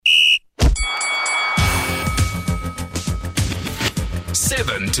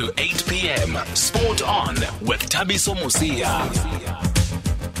7 to 8 p.m. Sport On with Thabiso Mosia.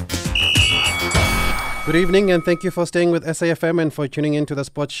 Good evening and thank you for staying with SAFM and for tuning in to the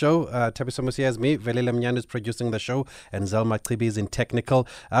sports show. Thabiso Mosia is me, Velile Mnyana is producing the show and Zelma Chibi is in technical.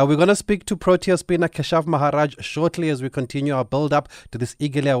 We're going to speak to Protea spinner Keshav Maharaj shortly as we continue our build-up to this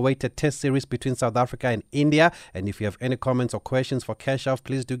eagerly awaited test series between South Africa and India. And if you have any comments or questions for Keshav,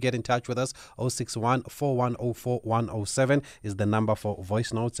 please do get in touch with us. 061 4104 107 is the number for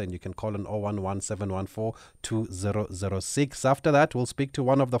voice notes, and you can call on 011 714 2006. After that, we'll speak to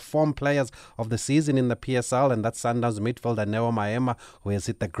one of the form players of the season in the PSL, and that's Sundowns midfielder Neo Maema, who has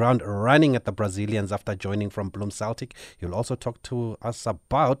hit the ground running at the Brazilians after joining from Bloem Celtic. He'll also talk to us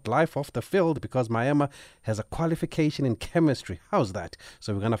about life off the field because Maema has a qualification in chemistry. How's that?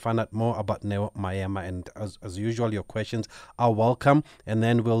 So we're going to find out more about Neo Maema, and as usual, your questions are welcome. And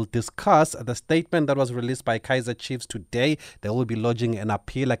then we'll discuss the statement that was released by Kaizer Chiefs today. They will be lodging an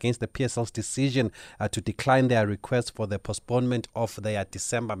appeal against the PSL's decision to decline their request for the postponement of their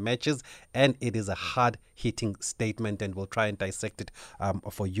December matches, and it is a hard-hitting statement, and we'll try and dissect it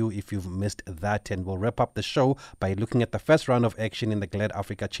for you if you've missed that. And we'll wrap up the show by looking at the first round of action in the Glad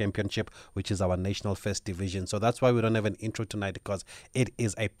Africa Championship, which is our national first division. So that's why we don't have an intro tonight, because it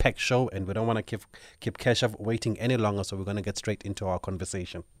is a packed show and we don't want to keep Keshav waiting any longer. So we're going to get straight into our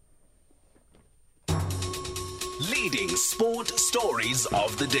conversation. Leading sport stories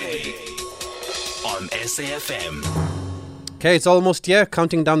of the day on SAFM. Okay, it's almost here,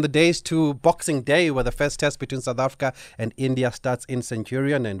 counting down the days to Boxing Day, where the first test between South Africa and India starts in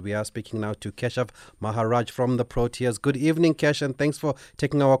Centurion. And we are speaking now to Keshav Maharaj from the Proteas. Good evening, Kesh, and thanks for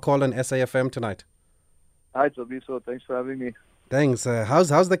taking our call on SAFM tonight. Hi, Thabiso. Thanks for having me. Thanks.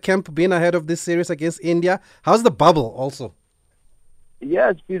 How's the camp been ahead of this series against India? How's the bubble also?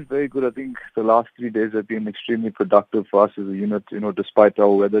 Yeah, it's been very good. I think the last 3 days have been extremely productive for us as a unit. Despite our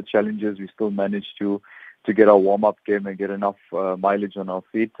weather challenges, we still managed to get our warm-up game and get enough mileage on our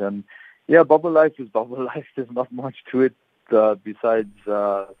feet. And yeah, bubble life is bubble life. There's not much to it besides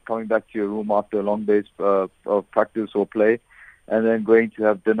coming back to your room after a long day's of practice or play, and then going to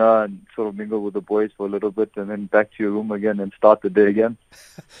have dinner and sort of mingle with the boys for a little bit, and then back to your room again and start the day again.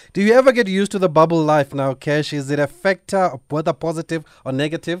 Do you ever get used to the bubble life now, Kesh? Is it a factor, whether positive or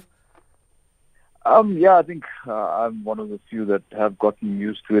negative? Yeah, I think I'm one of the few that have gotten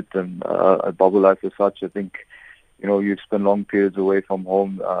used to it, and bubble life as such. I think, you spend long periods away from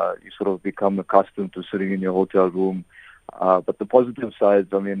home. You sort of become accustomed to sitting in your hotel room. But the positive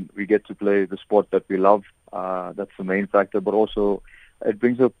sides, we get to play the sport that we love. That's the main factor. But also, it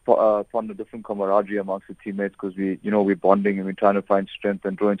brings upon a different camaraderie amongst the teammates, because we're bonding and we're trying to find strength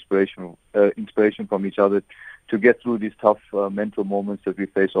and draw inspiration from each other to get through these tough mental moments that we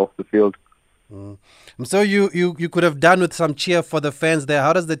face off the field. So you could have done with some cheer for the fans there.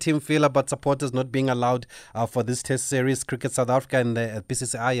 How does the team feel about supporters not being allowed for this test series? Cricket South Africa and the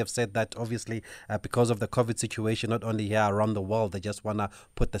BCCI have said that obviously because of the COVID situation, not only here, around the world, they just want to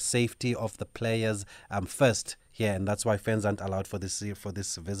put the safety of the players first here, and that's why fans aren't allowed for this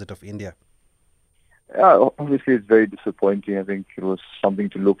visit of India. Yeah, obviously it's very disappointing. I think it was something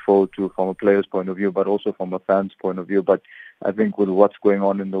to look forward to from a player's point of view, but also from a fan's point of view. But I think with what's going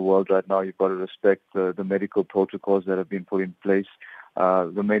on in the world right now, you've got to respect the medical protocols that have been put in place.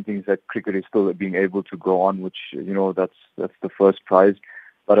 The main thing is that cricket is still being able to go on, which, that's the first prize.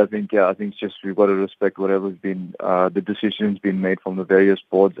 But I think it's just we've got to respect whatever's been, the decisions been made from the various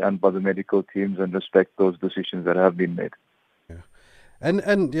boards and by the medical teams, and respect those decisions that have been made.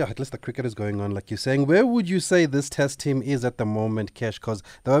 And yeah, at least the cricket is going on, like you're saying. Where would you say this test team is at the moment, Kesh? Because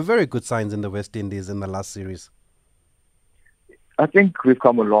there were very good signs in the West Indies in the last series. I think we've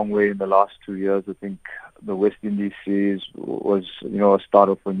come a long way in the last 2 years. I think the West Indies series was, a start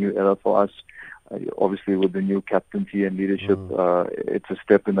of a new era for us. Obviously, with the new captaincy and leadership, it's a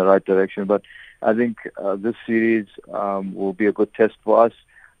step in the right direction. But I think this series will be a good test for us.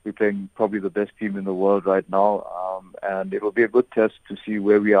 We're playing probably the best team in the world right now, and it will be a good test to see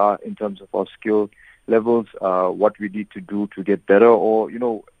where we are in terms of our skill levels, what we need to do to get better, or,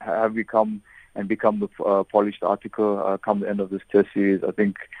 have we come and become the polished article come the end of this test series. I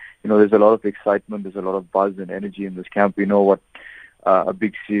think, there's a lot of excitement, there's a lot of buzz and energy in this camp. We know what a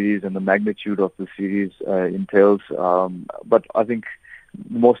big series and the magnitude of the series entails. But I think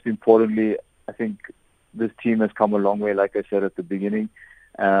most importantly, I think this team has come a long way, like I said at the beginning,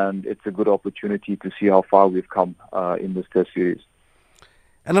 and it's a good opportunity to see how far we've come in this test series.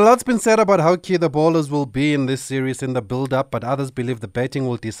 And a lot's been said about how key the bowlers will be in this series in the build-up, but others believe the batting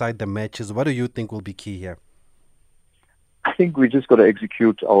will decide the matches. What do you think will be key here? I think we just got to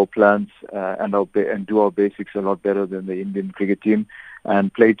execute our plans and do our basics a lot better than the Indian cricket team.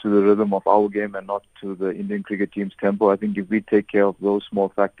 and play to the rhythm of our game and not to the Indian cricket team's tempo. I think if we take care of those small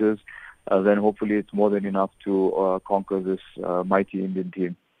factors, then hopefully it's more than enough to conquer this mighty Indian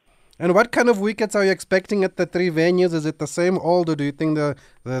team. And what kind of wickets are you expecting at the three venues? Is it the same old, or do you think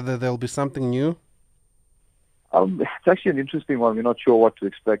there'll be something new? It's actually an interesting one. We're not sure what to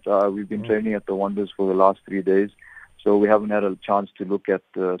expect. We've been training at the Wonders for the last 3 days, so we haven't had a chance to look at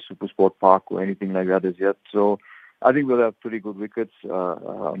Supersport Park or anything like that as yet. So I think we'll have pretty good wickets.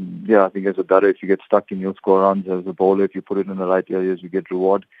 I think as a batter, if you get stuck in, you'll score runs. As a bowler, if you put it in the right areas, you get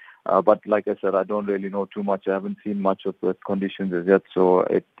reward. But like I said, I don't really know too much. I haven't seen much of the conditions as yet, so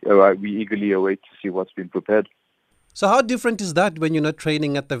we eagerly await to see what's been prepared. So how different is that when you're not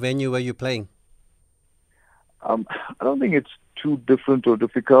training at the venue where you're playing? I don't think it's too different or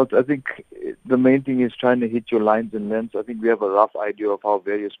difficult. I think the main thing is trying to hit your lines and lengths. I think we have a rough idea of how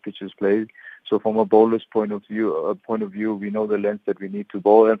various pitches play. So from a bowler's point of view, we know the length that we need to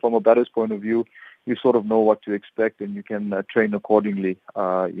bowl, and from a batter's point of view, you sort of know what to expect and you can train accordingly.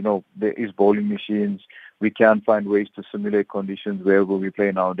 There is bowling machines. We can find ways to simulate conditions wherever we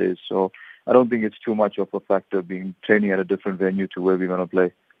play nowadays. So I don't think it's too much of a factor being training at a different venue to where we're going to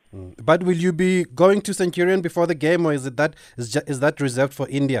play. But will you be going to Centurion before the game, or is that reserved for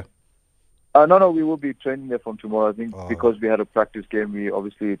India? No, we will be training there from tomorrow. I think because we had a practice game, we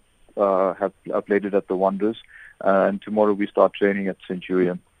obviously have played it at the Wonders, and tomorrow we start training at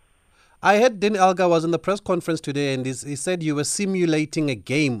Centurion. I heard Dean Elgar was in the press conference today, and he said you were simulating a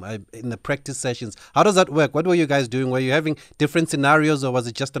game in the practice sessions. How does that work? What were you guys doing? Were you having different scenarios, or was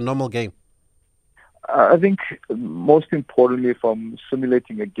it just a normal game? I think most importantly, from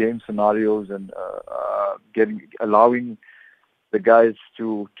simulating a game scenarios and allowing the guys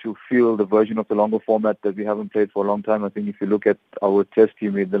to feel the version of the longer format that we haven't played for a long time. I think if you look at our test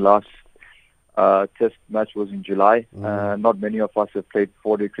team, the last test match was in July. Not many of us have played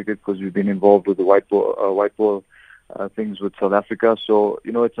 4-day cricket because we've been involved with the white ball things with South Africa. So,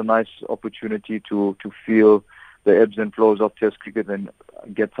 it's a nice opportunity to feel the ebbs and flows of Test cricket and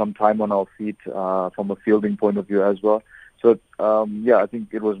get some time on our feet from a fielding point of view as well. So, I think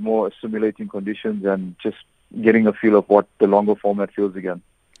it was more simulating conditions and just getting a feel of what the longer format feels again.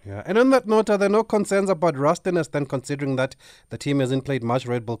 Yeah, and on that note, are there no concerns about rustiness then, considering that the team hasn't played much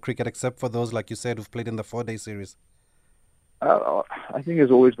red ball cricket except for those, like you said, who've played in the 4-day series? I think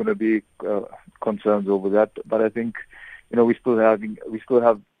there's always going to be concerns over that, but I think we still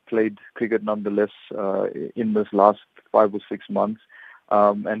have played cricket nonetheless in this last 5 or 6 months,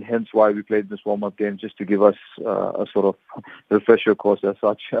 and hence why we played this warm-up game, just to give us a sort of refresher course as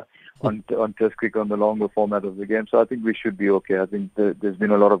such on Test cricket on the longer format of the game. So I think we should be okay. I think there's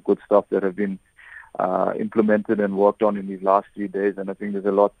been a lot of good stuff that have been implemented and worked on in these last 3 days, and I think there's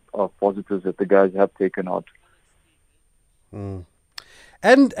a lot of positives that the guys have taken out.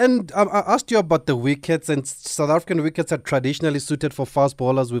 And I asked you about the wickets, and South African wickets are traditionally suited for fast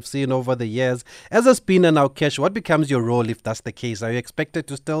bowlers we've seen over the years. As a spinner now, Kesh, what becomes your role if that's the case? Are you expected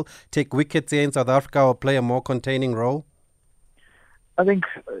to still take wickets here in South Africa or play a more containing role? I think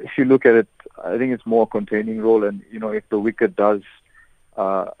if you look at it, I think it's more a containing role, and if the wicket does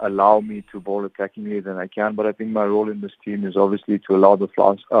allow me to bowl attackingly, then I can. But I think my role in this team is obviously to allow the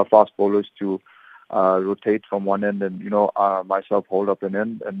fast bowlers to rotate from one end, and myself hold up an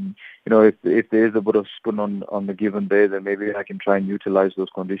end. And if there is a bit of spin on the given day, then maybe I can try and utilize those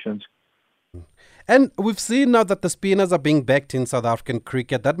conditions. And we've seen now that the spinners are being backed in South African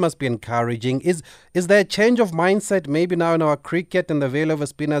cricket. That must be encouraging. Is there a change of mindset maybe now in our cricket and the value of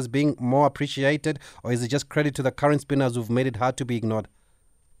spinners being more appreciated, or is it just credit to the current spinners who've made it hard to be ignored?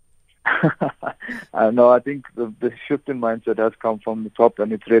 No, I think the shift in mindset has come from the top,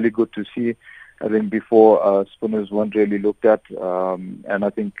 and it's really good to see. I think before spinners weren't really looked at, and I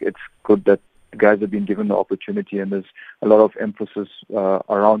think it's good that guys have been given the opportunity, and there's a lot of emphasis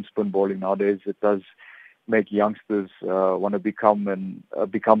around spin bowling nowadays. It does make youngsters want to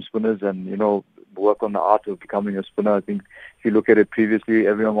become spinners and work on the art of becoming a spinner. I think if you look at it previously,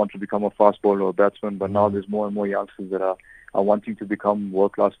 everyone wanted to become a fast bowler or a batsman, but now there's more and more youngsters that are wanting to become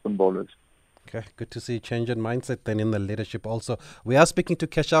world-class spin bowlers. Okay, good to see change in mindset then in the leadership also. We are speaking to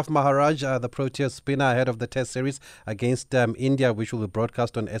Keshav Maharaj, the Proteas spinner, ahead of the Test series against India, which will be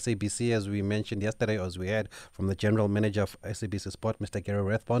broadcast on SABC, as we mentioned yesterday, as we heard from the General Manager of SABC Sport, Mr. Gary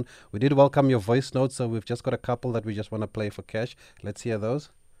Rathbone. We did welcome your voice notes, so we've just got a couple that we just want to play for Kesh. Let's hear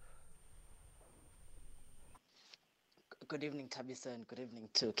those. Good evening, Tabisa, and good evening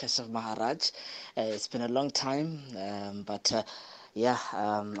to Keshav Maharaj. It's been a long time, but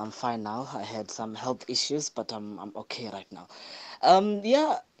I'm fine now. I had some health issues, but I'm okay right now.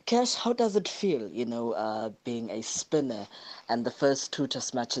 Cash, how does it feel, being a spinner and the first two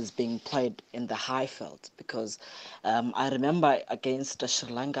test matches being played in the Highveld? Because I remember against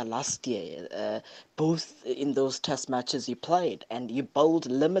Sri Lanka last year, both in those test matches you played and you bowled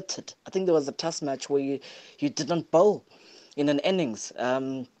limited. I think there was a test match where you didn't bowl in an innings.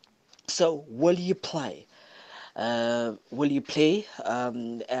 So will you play? Will you play?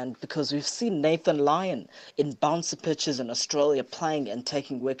 And because we've seen Nathan Lyon in bouncer pitches in Australia playing and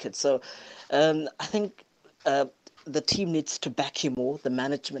taking wickets. So I think the team needs to back you more, the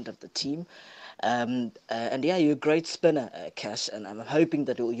management of the team. And yeah, you're a great spinner, Cash, and I'm hoping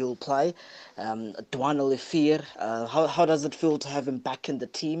that you'll play. Dwan Olifir, how does it feel to have him back in the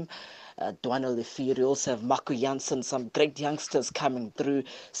team? Dwan Olifir, you also have Marco Jansen, some great youngsters coming through.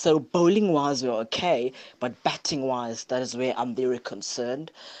 So bowling-wise, we're okay, but batting-wise, that is where I'm very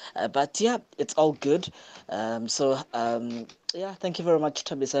concerned. But yeah, it's all good. Yeah, thank you very much,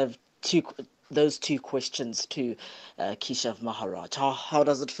 Toby. So I have those two questions to Keshav Maharaj. How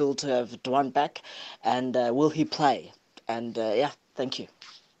does it feel to have Dwan back, and will he play? And yeah, thank you.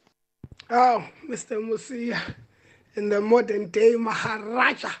 Oh, Mr. Musia, in the modern day,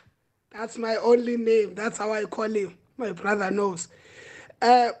 Maharaja. That's my only name. That's how I call him. My brother knows.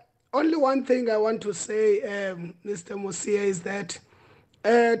 Only one thing I want to say, Mr. Musia, is that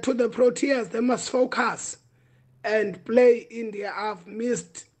to the Proteas, they must focus and play India. I've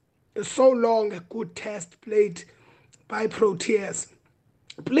missed so long a good test played by Proteas.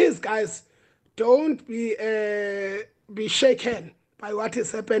 Please, guys, don't be shaken by what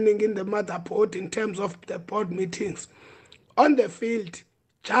is happening in the motherboard in terms of the board meetings. On the field,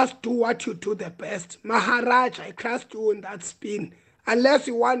 just do what you do the best. Maharaj, I trust you in that spin. Unless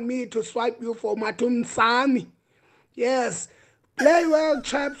you want me to swipe you for Matum Sami. Yes, play well,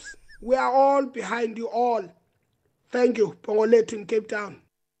 chaps. We are all behind you all. Thank you. Pongolet in Cape Town.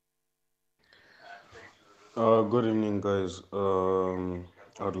 Good evening, guys.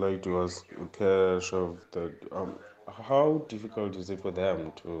 I'd like to ask Cash of that. How difficult is it for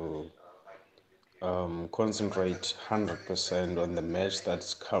them to concentrate 100% on the match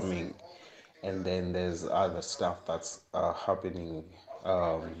that's coming, and then there's other stuff that's happening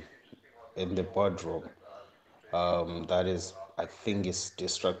in the boardroom that is, I think, is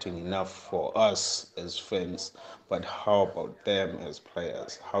distracting enough for us as fans. But how about them as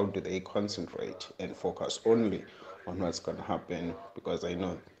players? How do they concentrate and focus only on what's going to happen? Because I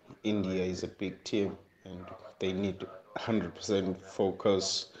know India is a big team and they need 100%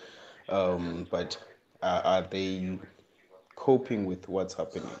 focus. But are they coping with what's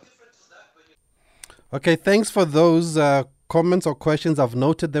happening? Okay, thanks for those comments or questions. I've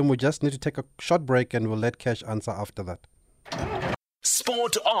noted them. We just need to take a short break and we'll let Cash answer after that.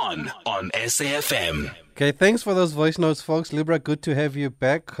 Sport on SAFM. Okay, thanks for those voice notes, folks. Libra, good to have you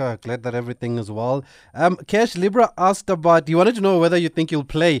back. Glad that everything is well. Cash, Libra asked about, you wanted to know whether you think you'll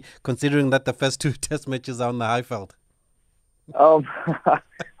play, considering that the first two test matches are on the Highveld.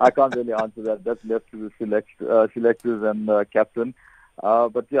 I can't really answer that. That's left to the selectors and captain.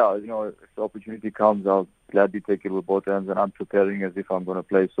 But yeah, if the opportunity comes, I'll gladly take it with both hands, and I'm preparing as if I'm going to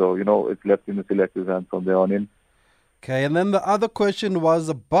play. So, it's left in the selectors' hands from there on in. Okay, and then the other question was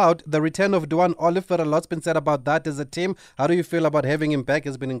about the return of Dwan Olifir. A lot's been said about that as a team. How do you feel about having him back?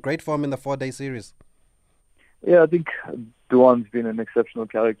 He's been in great form in the 4-day series. Yeah, I think Dwan's been an exceptional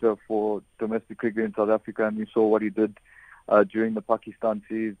character for domestic cricket in South Africa, and we saw what he did during the Pakistan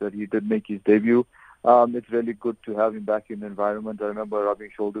series, that he did make his debut. It's really good to have him back in the environment. I remember rubbing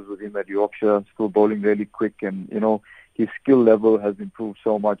shoulders with him at Yorkshire, still bowling really quick, and his skill level has improved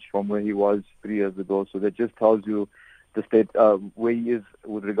so much from where he was 3 years ago. So that just tells you the state where he is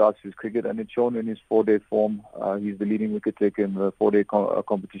with regards to his cricket, and it's shown in his 4-day form. He's the leading wicket taker in the 4-day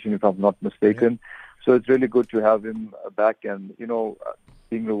competition, if I'm not mistaken. Yeah. So it's really good to have him back, and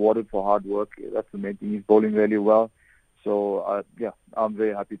being rewarded for hard work. That's the main thing. He's bowling really well. So, I'm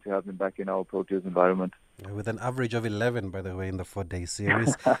very happy to have him back in our Proteas environment. With an average of 11, by the way, in the 4-day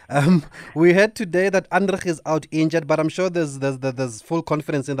series. We heard today that Andrich is out injured, but I'm sure there's full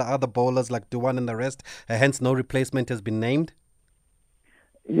confidence in the other bowlers like Dwan and the rest. Hence, no replacement has been named.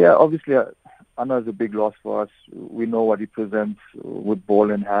 Yeah, obviously, Anna is a big loss for us. We know what he presents with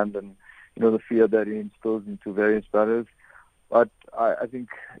ball in hand and, the fear that he instills into various batters. But I think,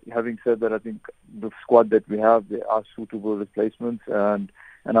 having said that, I think the squad that we have, they are suitable replacements, and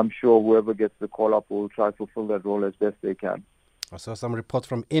I'm sure whoever gets the call-up will try to fulfill that role as best they can. I saw some reports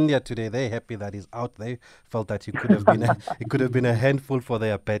from India today. They're happy that he's out. They felt that he could have been it could have been a handful for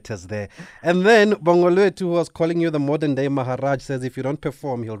their betters there. And then Bongolwe, who was calling you the modern day Maharaj, says if you don't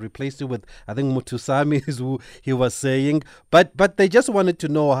perform, he'll replace you with, I think, Mutusami is who he was saying. But they just wanted to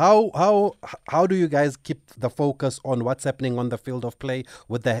know how do you guys keep the focus on what's happening on the field of play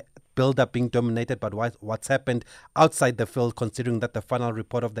with the build-up being dominated by what's happened outside the field, considering that the final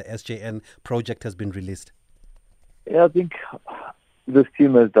report of the SJN project has been released? Yeah, I think this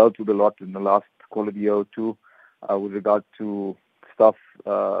team has dealt with a lot in the last quality year or two with regard to stuff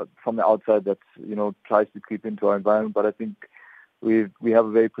from the outside that tries to creep into our environment. But I think we have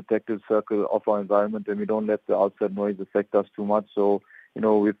a very protective circle of our environment, and we don't let the outside noise affect us too much. So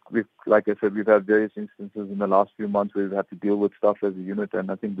we've like I said, we've had various instances in the last few months where we've had to deal with stuff as a unit,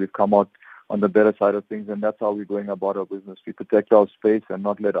 and I think we've come out on the better side of things, and that's how we're going about our business. We protect our space and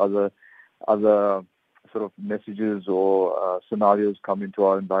not let other sort of messages or scenarios come into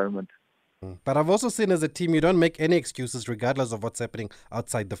our environment. But I've also seen as a team, you don't make any excuses regardless of what's happening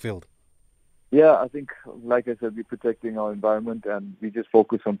outside the field. Yeah, I think, like I said, we're protecting our environment and we just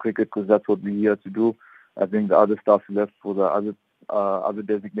focus on cricket because that's what we're here to do. I think the other stuff left for the other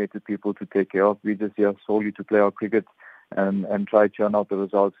designated people to take care of. We're just here solely to play our cricket and try to churn out the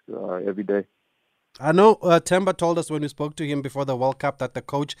results every day. I know Temba told us when we spoke to him before the World Cup that the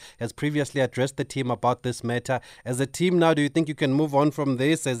coach has previously addressed the team about this matter. As a team now, do you think you can move on from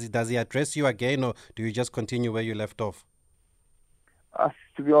this? Does he address you again, or do you just continue where you left off?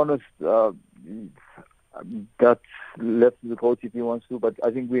 To be honest, that's left to the coach if he wants to, but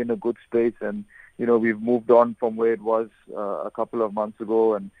I think we're in a good space, and we've moved on from where it was a couple of months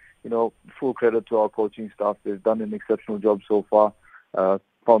ago, and full credit to our coaching staff. They've done an exceptional job so far.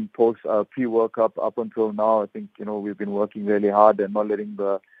 From pre-World Cup up until now, I think we've been working really hard and not letting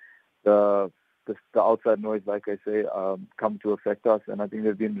the outside noise, like I say, come to affect us. And I think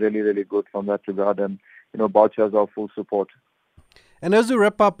they've been really, really good from that regard. And Boucher has our full support. And as we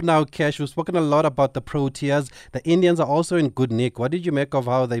wrap up now, Cash, we've spoken a lot about the Proteas. The Indians are also in good nick. What did you make of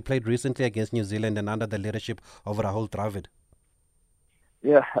how they played recently against New Zealand and under the leadership of Rahul Dravid?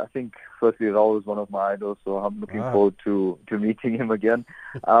 Yeah, I think firstly Rahul is one of my idols, so I'm looking forward to meeting him again.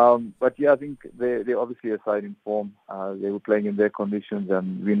 But yeah, I think they're obviously a side in form. They were playing in their conditions,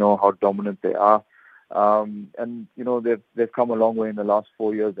 and we know how dominant they are. And they've come a long way in the last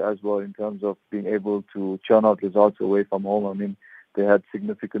 4 years as well in terms of being able to churn out results away from home. I mean, they had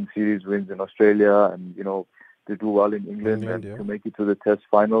significant series wins in Australia, and they do well in England to make it to the Test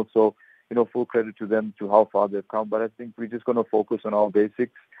final. So full credit to them to how far they've come. But I think we're just going to focus on our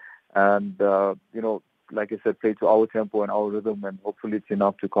basics and, like I said, play to our tempo and our rhythm, and hopefully it's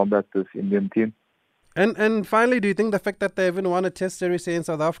enough to combat this Indian team. And finally, do you think the fact that they even won a Test series here in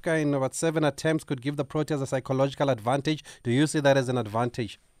South Africa in about 7 attempts could give the Proteas a psychological advantage? Do you see that as an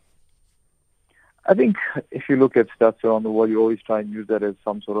advantage? I think if you look at stats around the world, you always try and use that as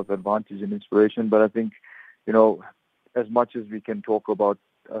some sort of advantage and inspiration. But I think, as much as we can talk about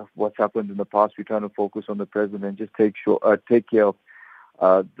what's happened in the past, we're trying to focus on the present and just take care of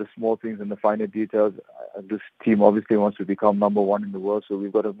the small things and the finer details. This team obviously wants to become number one in the world, so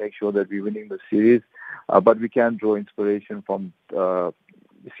we've got to make sure that we're winning the series. But we can draw inspiration from the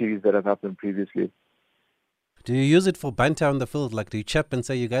series that have happened previously. Do you use it for banter on the field? Like, do you chirp and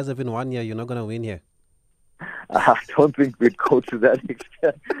say, you guys have been 1 year, you're not going to win here? I don't think we'd go to that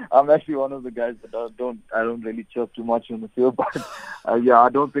extent. I'm actually one of the guys that I don't really chirp too much on the field, but I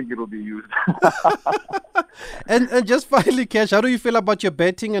don't think it'll be used. And just finally, Cash, how do you feel about your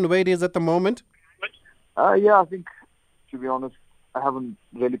betting and where it is at the moment? I think, to be honest, I haven't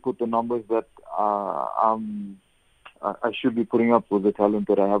really put the numbers that I should be putting up with the talent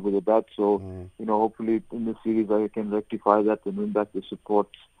that I have with the bat. So, hopefully in this series I can rectify that and win back the support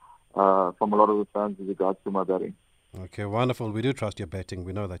from a lot of the fans with regards to my batting. Okay, wonderful. We do trust your betting.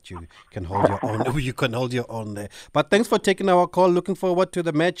 We know that you can hold your own. You can hold your own there. But thanks for taking our call. Looking forward to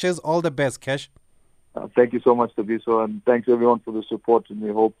the matches. All the best, Cash. Thank you so much, Tabiso, and thanks everyone for the support. And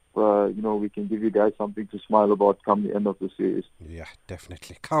we hope we can give you guys something to smile about come the end of the series. Yeah,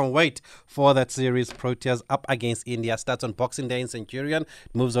 definitely. Can't wait for that series. Proteas up against India. Starts on Boxing Day in Centurion.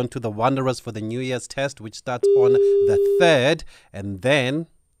 Moves on to the Wanderers for the New Year's Test, which starts on the 3rd, and then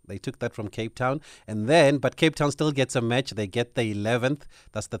they took that from Cape Town. But Cape Town still gets a match. They get the 11th.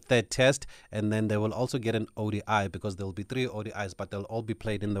 That's the 3rd test. And then they will also get an ODI because there will be 3 ODIs, but they'll all be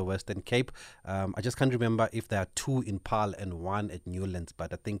played in the Western Cape. I just can't remember if there are 2 in Paarl and 1 at Newlands,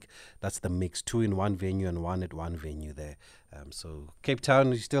 but I think that's the mix. 2 in one venue and 1 at one venue there. So Cape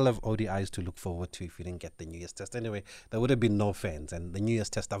Town, you still have ODIs to look forward to if you didn't get the New Year's test. Anyway, there would have been no fans, and the New Year's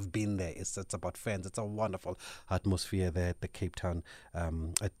test, I've been there. It's about fans. It's a wonderful atmosphere there at the Cape Town,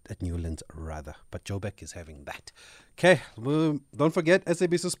 at Newlands rather. But Joburg is having that. Okay, don't forget,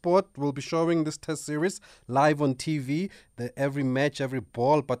 SABC Sport will be showing this test series live on TV. Every match, every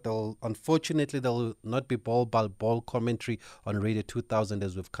ball, but unfortunately there will not be ball commentary on Radio 2000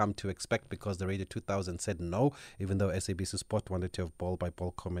 as we've come to expect, because the Radio 2000 said no, even though SABC Sport wanted to have ball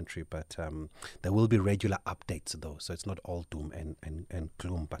commentary. But there will be regular updates though, so it's not all doom and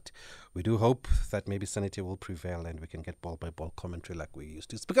gloom. But we do hope that maybe sanity will prevail and we can get ball commentary like we used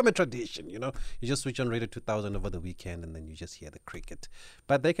to. It's become a tradition, you know. You just switch on Radio 2000 over the weekend and then you just hear the cricket.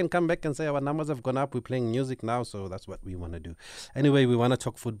 But they can come back and say our numbers have gone up, we're playing music now, so that's what we want to do. Anyway, we want to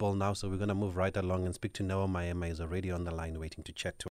talk football now, so we're going to move right along and speak to Noah Maema. He's already on the line waiting to chat to